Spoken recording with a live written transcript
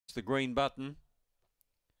the green button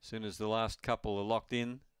as soon as the last couple are locked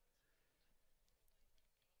in.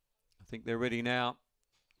 I think they're ready now.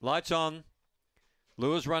 Lights on.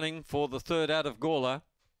 Lures running for the third out of Gawler.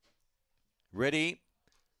 Ready.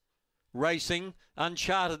 Racing.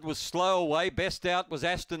 Uncharted was slow away. Best out was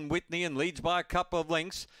Aston Whitney and leads by a couple of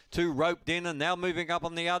lengths. Two roped in and now moving up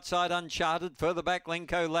on the outside. Uncharted. Further back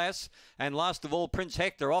Lenko Lass. And last of all Prince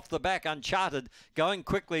Hector off the back. Uncharted going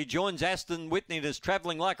quickly. Joins Aston Whitney and is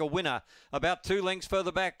travelling like a winner. About 2 lengths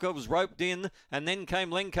further back was roped in. And then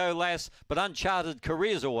came Lenko Lass. But Uncharted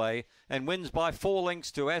careers away and wins by 4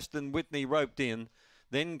 lengths to Aston Whitney roped in.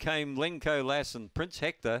 Then came Lenko Lass and Prince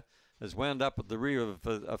Hector has wound up at the rear of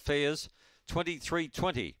affairs.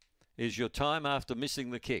 23:20 is your time after missing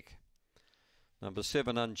the kick. Number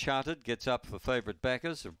 7 Uncharted gets up for favourite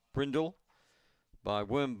backers of Brindle by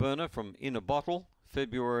Wormburner from Inner Bottle,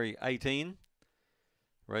 February 18.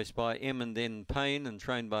 Raced by M and N Payne and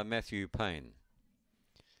trained by Matthew Payne.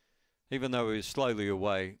 Even though he was slowly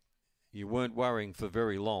away, you weren't worrying for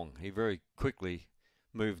very long. He very quickly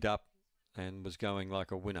moved up and was going like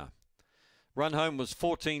a winner. Run home was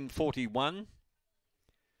 14:41.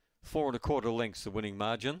 4 1/4 lengths the winning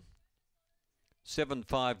margin.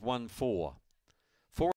 7.514.